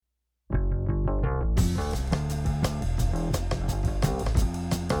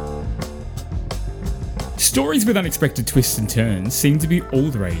Stories with unexpected twists and turns seem to be all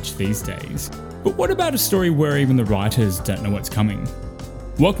the rage these days. But what about a story where even the writers don't know what's coming?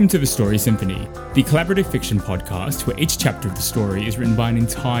 Welcome to The Story Symphony, the collaborative fiction podcast where each chapter of the story is written by an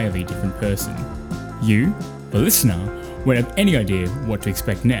entirely different person. You, the listener, won't have any idea what to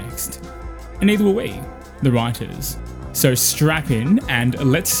expect next. And neither will we, the writers. So strap in and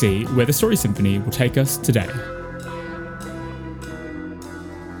let's see where The Story Symphony will take us today.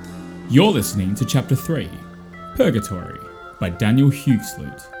 You're listening to Chapter 3, Purgatory, by Daniel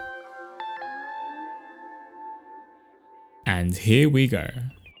Huigsloot. And here we go.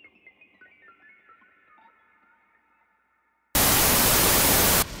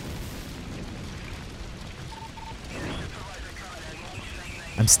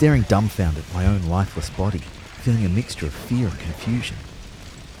 I'm staring dumbfounded at my own lifeless body, feeling a mixture of fear and confusion.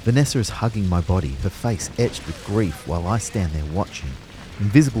 Vanessa is hugging my body, her face etched with grief, while I stand there watching,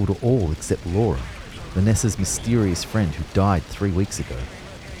 invisible to all except Laura, Vanessa's mysterious friend who died 3 weeks ago.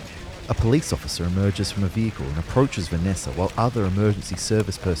 A police officer emerges from a vehicle and approaches Vanessa while other emergency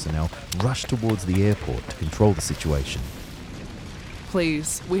service personnel rush towards the airport to control the situation.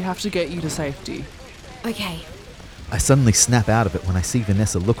 Please, we have to get you to safety. Okay. I suddenly snap out of it when I see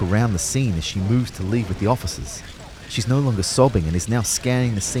Vanessa look around the scene as she moves to leave with the officers. She's no longer sobbing and is now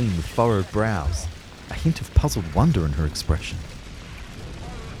scanning the scene with furrowed brows, a hint of puzzled wonder in her expression.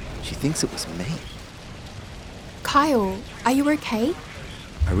 She thinks it was me. Kyle, are you okay?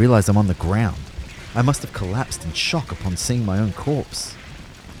 I realize I'm on the ground. I must have collapsed in shock upon seeing my own corpse.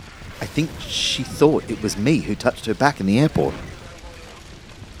 I think she thought it was me who touched her back in the airport.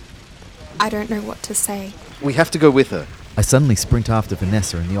 I don't know what to say. We have to go with her. I suddenly sprint after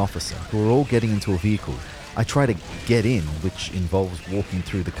Vanessa and the officer, who are all getting into a vehicle. I try to get in, which involves walking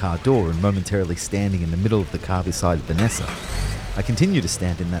through the car door and momentarily standing in the middle of the car beside Vanessa. I continue to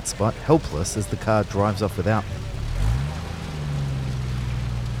stand in that spot, helpless, as the car drives off without me.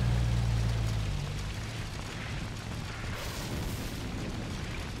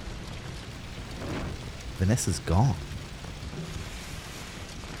 Vanessa's gone.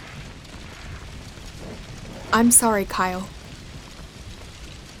 I'm sorry, Kyle.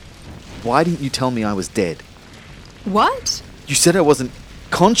 Why didn't you tell me I was dead? What? You said I wasn't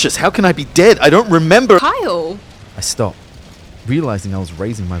conscious. How can I be dead? I don't remember. Kyle! I stop, realizing I was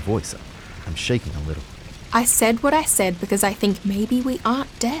raising my voice. I'm shaking a little. I said what I said because I think maybe we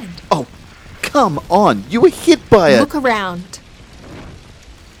aren't dead. Oh, come on. You were hit by it. Look around.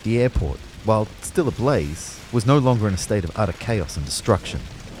 The airport, while still ablaze, was no longer in a state of utter chaos and destruction.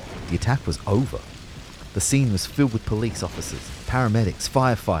 The attack was over. The scene was filled with police officers, paramedics,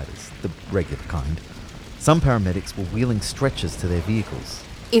 firefighters, the regular kind. Some paramedics were wheeling stretchers to their vehicles.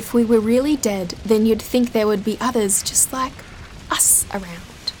 If we were really dead, then you'd think there would be others just like us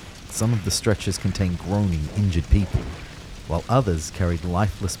around. Some of the stretchers contained groaning, injured people, while others carried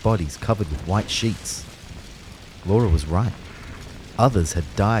lifeless bodies covered with white sheets. Laura was right. Others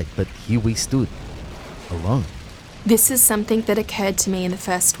had died, but here we stood, alone. This is something that occurred to me in the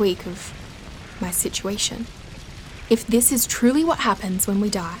first week of my situation. If this is truly what happens when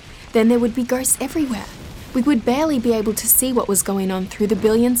we die, then there would be ghosts everywhere. We would barely be able to see what was going on through the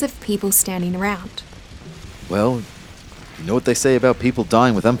billions of people standing around. Well, you know what they say about people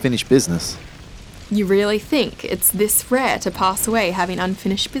dying with unfinished business. You really think it's this rare to pass away having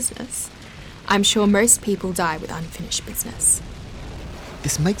unfinished business? I'm sure most people die with unfinished business.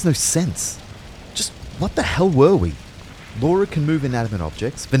 This makes no sense. Just what the hell were we? Laura can move inanimate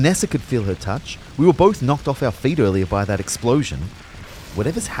objects. Vanessa could feel her touch. We were both knocked off our feet earlier by that explosion.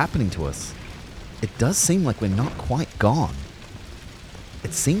 Whatever's happening to us, it does seem like we're not quite gone.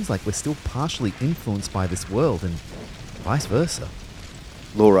 It seems like we're still partially influenced by this world and vice versa.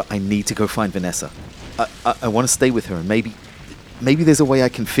 Laura, I need to go find Vanessa. I want to stay with her and maybe there's a way I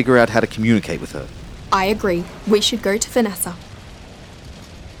can figure out how to communicate with her. I agree. We should go to Vanessa.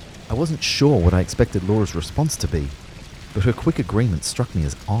 I wasn't sure what I expected Laura's response to be, but her quick agreement struck me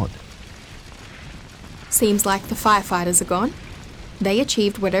as odd. Seems like the firefighters are gone. They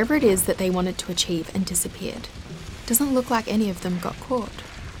achieved whatever it is that they wanted to achieve and disappeared. Doesn't look like any of them got caught.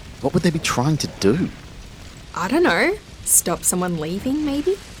 What would they be trying to do? I don't know. Stop someone leaving,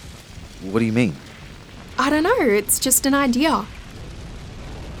 maybe? What do you mean? I don't know. It's just an idea.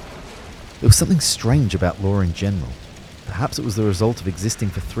 There was something strange about Laura in general. Perhaps it was the result of existing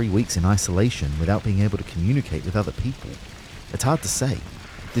for 3 weeks in isolation without being able to communicate with other people. It's hard to say.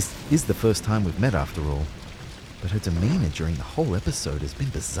 This is the first time we've met after all. But her demeanour during the whole episode has been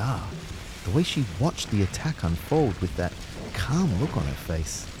bizarre. The way she watched the attack unfold with that calm look on her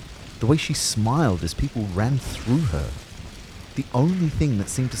face. The way she smiled as people ran through her. The only thing that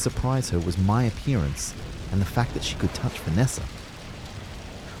seemed to surprise her was my appearance and the fact that she could touch Vanessa.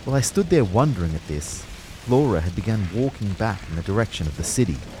 While I stood there wondering at this, Laura had begun walking back in the direction of the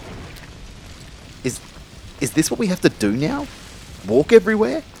city. Is this what we have to do now? Walk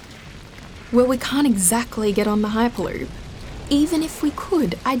everywhere? Well, we can't exactly get on the Hyperloop. Even if we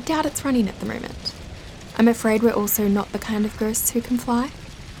could, I doubt it's running at the moment. I'm afraid we're also not the kind of ghosts who can fly.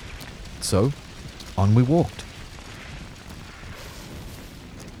 So, on we walked.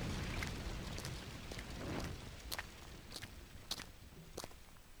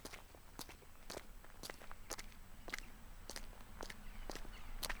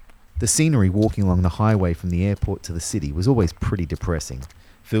 The scenery walking along the highway from the airport to the city was always pretty depressing,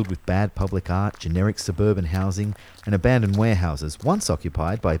 filled with bad public art, generic suburban housing, and abandoned warehouses once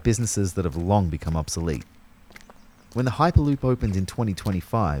occupied by businesses that have long become obsolete. When the Hyperloop opened in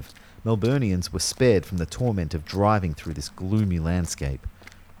 2025, Melburnians were spared from the torment of driving through this gloomy landscape.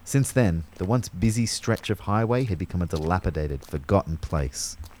 Since then, the once busy stretch of highway had become a dilapidated, forgotten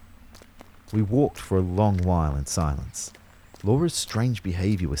place. We walked for a long while in silence. Laura's strange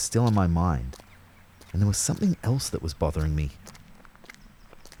behaviour was still on my mind, and there was something else that was bothering me.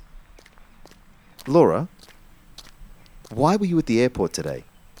 Laura, why were you at the airport today?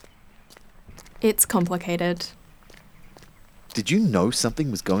 It's complicated. Did you know something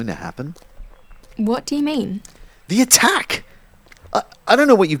was going to happen? What do you mean? The attack! I don't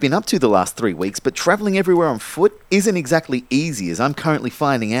know what you've been up to the last 3 weeks, but travelling everywhere on foot isn't exactly easy, as I'm currently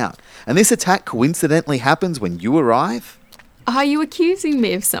finding out. And this attack coincidentally happens when you arrive? Are you accusing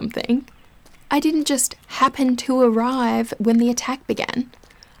me of something? I didn't just happen to arrive when the attack began.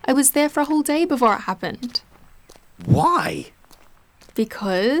 I was there for a whole day before it happened. Why?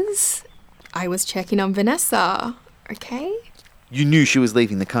 Because I was checking on Vanessa, okay? You knew she was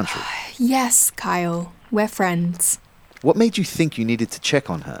leaving the country. Yes, Kyle. We're friends. What made you think you needed to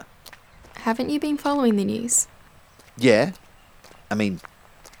check on her? Haven't you been following the news? Yeah. I mean,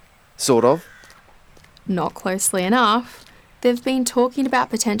 sort of. Not closely enough. They've been talking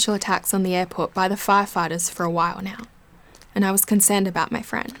about potential attacks on the airport by the firefighters for a while now. And I was concerned about my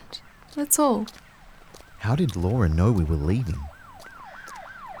friend. That's all. How did Laura know we were leaving?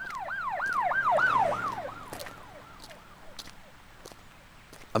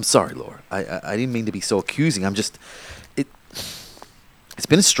 I'm sorry, Laura. I didn't mean to be so accusing. It's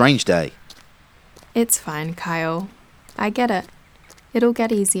been a strange day. It's fine, Kyle. I get it. It'll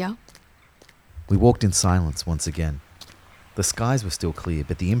get easier. We walked in silence once again. The skies were still clear,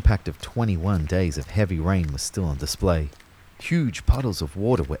 but the impact of 21 days of heavy rain was still on display. Huge puddles of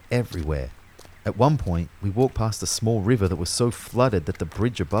water were everywhere. At one point, we walked past a small river that was so flooded that the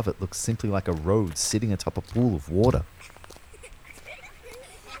bridge above it looked simply like a road sitting atop a pool of water.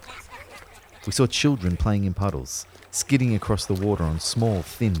 We saw children playing in puddles, skidding across the water on small,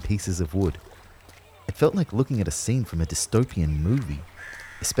 thin pieces of wood. It felt like looking at a scene from a dystopian movie,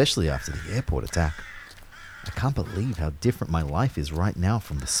 especially after the airport attack. I can't believe how different my life is right now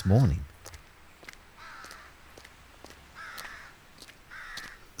from this morning.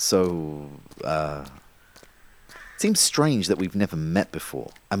 So, it seems strange that we've never met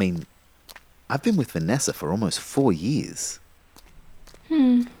before. I mean, I've been with Vanessa for almost 4 years.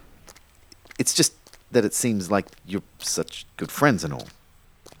 It's just that it seems like you're such good friends and all.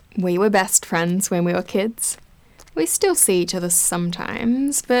 We were best friends when we were kids. We still see each other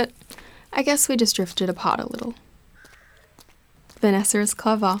sometimes, but I guess we just drifted apart a little. Vanessa is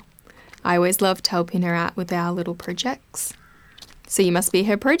clever. I always loved helping her out with our little projects. So you must be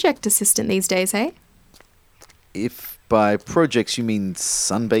her project assistant these days, eh? If by projects you mean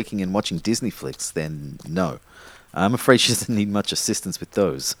sunbaking and watching Disney flicks, then no. I'm afraid she doesn't need much assistance with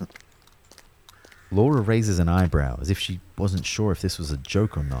those. Laura raises an eyebrow as if she wasn't sure if this was a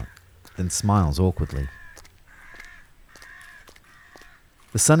joke or not, then smiles awkwardly.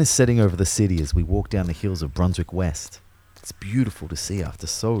 The sun is setting over the city as we walk down the hills of Brunswick West. It's beautiful to see after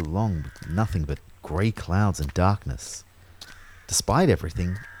so long with nothing but grey clouds and darkness. Despite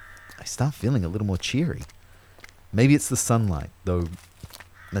everything, I start feeling a little more cheery. Maybe it's the sunlight, though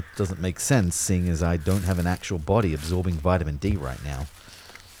that doesn't make sense seeing as I don't have an actual body absorbing vitamin D right now.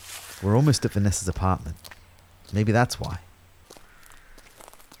 We're almost at Vanessa's apartment. Maybe that's why.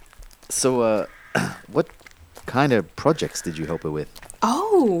 So, what kind of projects did you help her with?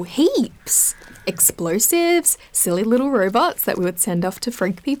 Oh, heaps. Explosives, silly little robots that we would send off to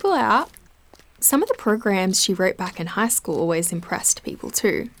freak people out. Some of the programs she wrote back in high school always impressed people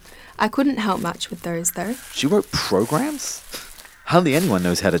too. I couldn't help much with those though. She wrote programs? Hardly anyone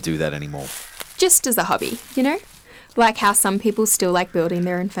knows how to do that anymore. Just as a hobby, you know? Like how some people still like building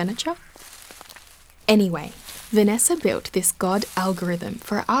their own furniture. Anyway, Vanessa built this God algorithm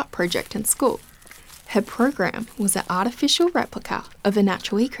for an art project in school. Her program was an artificial replica of a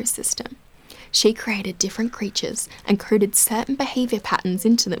natural ecosystem. She created different creatures and coded certain behaviour patterns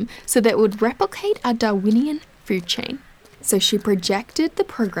into them so that it would replicate our Darwinian food chain. So she projected the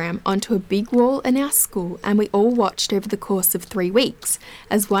program onto a big wall in our school, and we all watched over the course of 3 weeks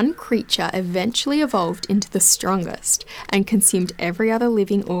as one creature eventually evolved into the strongest and consumed every other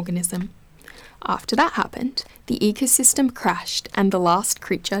living organism. After that happened, the ecosystem crashed and the last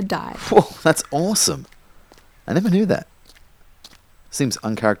creature died. Whoa, that's awesome. I never knew that. Seems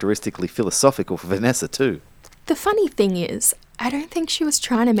uncharacteristically philosophical for Vanessa too. The funny thing is, I don't think she was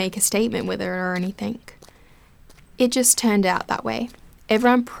trying to make a statement with it or anything. It just turned out that way.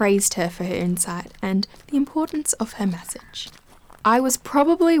 Everyone praised her for her insight and the importance of her message. I was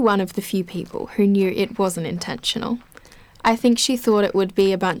probably one of the few people who knew it wasn't intentional. I think she thought it would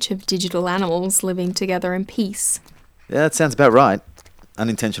be a bunch of digital animals living together in peace. Yeah, that sounds about right.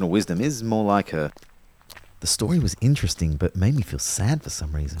 Unintentional wisdom is more like her. The story was interesting, but made me feel sad for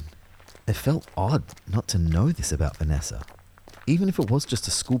some reason. It felt odd not to know this about Vanessa, even if it was just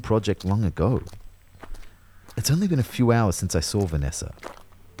a school project long ago. It's only been a few hours since I saw Vanessa,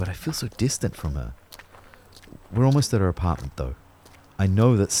 but I feel so distant from her. We're almost at her apartment, though. I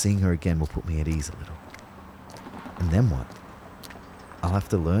know that seeing her again will put me at ease a little. And then what? I'll have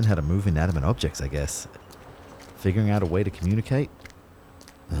to learn how to move inanimate objects, I guess. Figuring out a way to communicate?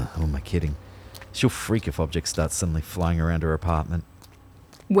 Who am I kidding? She'll freak if objects start suddenly flying around her apartment.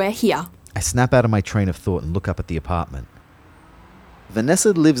 We're here. I snap out of my train of thought and look up at the apartment.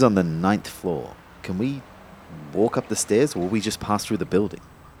 Vanessa lives on the 9th floor. Can we walk up the stairs, or will we just pass through the building?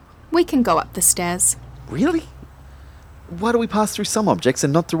 We can go up the stairs. Really? Why do we pass through some objects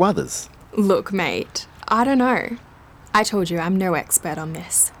and not through others? Look, mate, I don't know. I told you I'm no expert on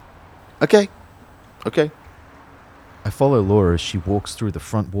this. Okay. I follow Laura as she walks through the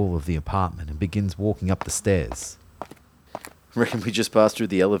front wall of the apartment and begins walking up the stairs. Reckon we just pass through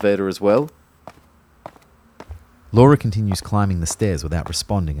the elevator as well? Laura continues climbing the stairs without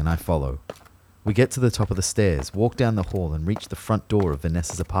responding, and I follow. We get to the top of the stairs, walk down the hall, and reach the front door of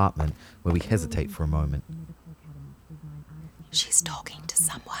Vanessa's apartment, where we hesitate for a moment. She's talking to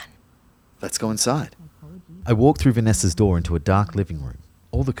someone. Let's go inside. I walk through Vanessa's door into a dark living room.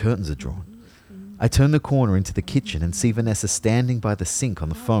 All the curtains are drawn. I turn the corner into the kitchen and see Vanessa standing by the sink on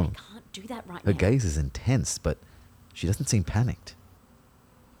the phone. I can't do that right Her now. gaze is intense, but she doesn't seem panicked.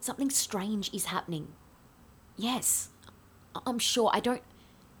 Something strange is happening. Yes, I'm sure. I don't...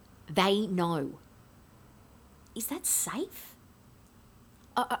 They know. Is that safe?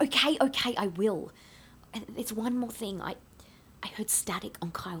 Okay, I will. There's one more thing. I heard static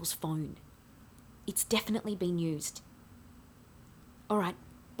on Kyle's phone. It's definitely been used. All right,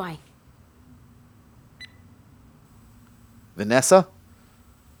 bye. Vanessa?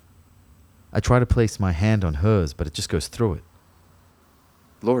 I try to place my hand on hers, but it just goes through it.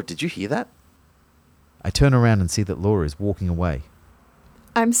 Laura, did you hear that? I turn around and see that Laura is walking away.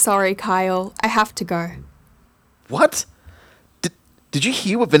 I'm sorry, Kyle. I have to go. What? Did you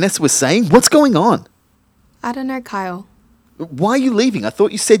hear what Vanessa was saying? What's going on? I don't know, Kyle. Why are you leaving? I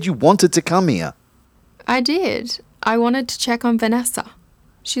thought you said you wanted to come here. I did. I wanted to check on Vanessa.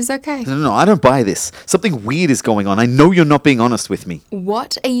 She's okay. No, I don't buy this. Something weird is going on. I know you're not being honest with me.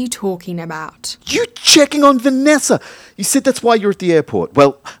 What are you talking about? You checking on Vanessa? You said that's why you're at the airport.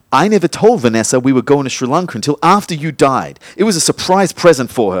 Well, I never told Vanessa we were going to Sri Lanka until after you died. It was a surprise present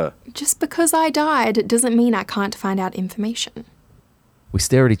for her. Just because I died, it doesn't mean I can't find out information. We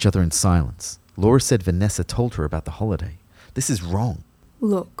stare at each other in silence. Laura said Vanessa told her about the holiday. This is wrong.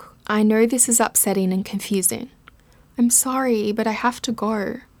 Look, I know this is upsetting and confusing. I'm sorry, but I have to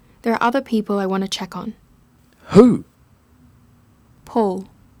go. There are other people I want to check on. Who? Paul.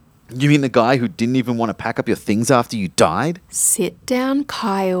 You mean the guy who didn't even want to pack up your things after you died? Sit down,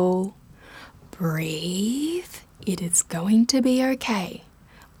 Kyle. Breathe. It is going to be okay.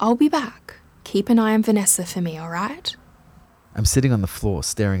 I'll be back. Keep an eye on Vanessa for me, alright? I'm sitting on the floor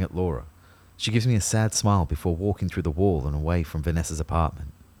staring at Laura. She gives me a sad smile before walking through the wall and away from Vanessa's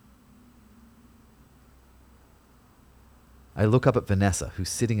apartment. I look up at Vanessa, who's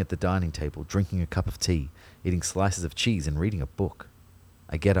sitting at the dining table drinking a cup of tea, eating slices of cheese and reading a book.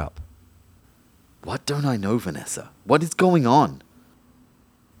 I get up. What don't I know, Vanessa? What is going on?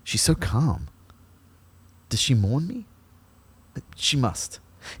 She's so calm. Does she mourn me? She must.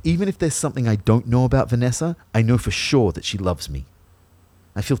 Even if there's something I don't know about Vanessa, I know for sure that she loves me.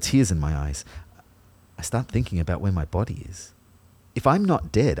 I feel tears in my eyes. I start thinking about where my body is. If I'm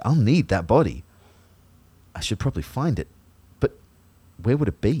not dead, I'll need that body. I should probably find it. But where would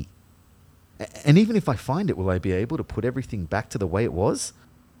it be? And even if I find it, will I be able to put everything back to the way it was?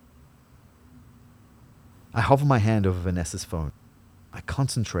 I hover my hand over Vanessa's phone. I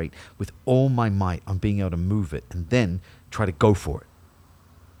concentrate with all my might on being able to move it and then try to go for it.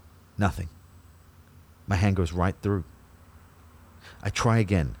 Nothing. My hand goes right through. I try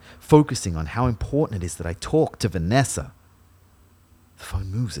again, focusing on how important it is that I talk to Vanessa. The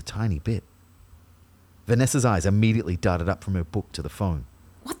phone moves a tiny bit. Vanessa's eyes immediately darted up from her book to the phone.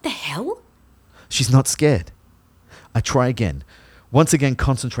 What the hell? She's not scared. I try again, once again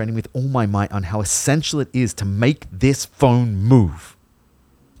concentrating with all my might on how essential it is to make this phone move.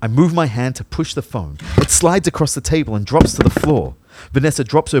 I move my hand to push the phone. It slides across the table and drops to the floor. Vanessa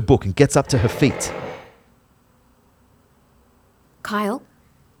drops her book and gets up to her feet. Kyle?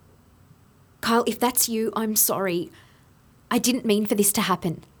 Kyle, if that's you, I'm sorry. I didn't mean for this to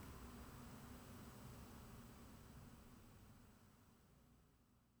happen.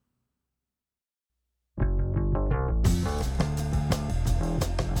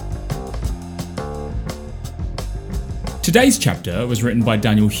 Today's chapter was written by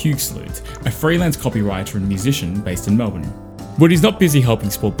Daniel Huigsloot, a freelance copywriter and musician based in Melbourne. When he's not busy helping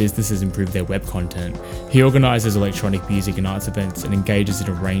small businesses improve their web content, he organises electronic music and arts events and engages in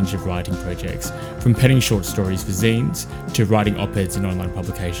a range of writing projects, from penning short stories for zines to writing op-eds in online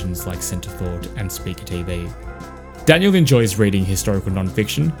publications like Centre Thought and Speaker TV. Daniel enjoys reading historical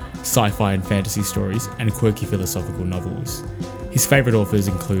non-fiction, sci-fi and fantasy stories, and quirky philosophical novels. His favourite authors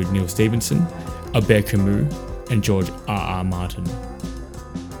include Neil Stephenson, Albert Camus, and George R.R. Martin.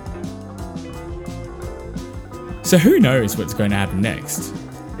 So who knows what's going to happen next?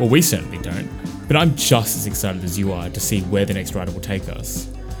 Well, we certainly don't, but I'm just as excited as you are to see where the next writer will take us.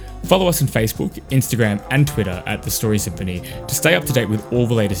 Follow us on Facebook, Instagram and Twitter at The Story Symphony to stay up to date with all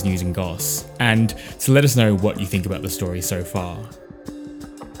the latest news and goss, and to let us know what you think about the story so far.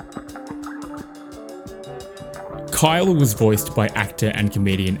 Kyle was voiced by actor and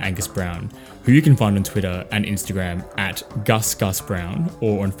comedian Angus Brown, who you can find on Twitter and Instagram at Gus Brown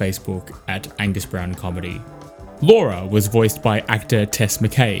or on Facebook at Angus Brown Comedy. Laura was voiced by actor Tess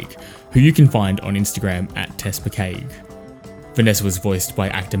McCaig, who you can find on Instagram at Tess McCaig. Vanessa was voiced by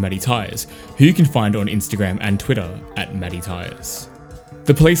actor Maddie Tyres, who you can find on Instagram and Twitter at Maddie Tyres.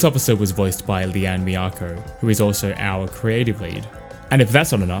 The police officer was voiced by Leanne Miyako, who is also our creative lead. And if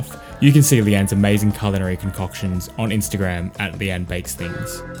that's not enough, you can see Leanne's amazing culinary concoctions on Instagram at Leanne Bakes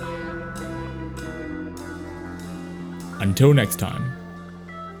Things. Until next time.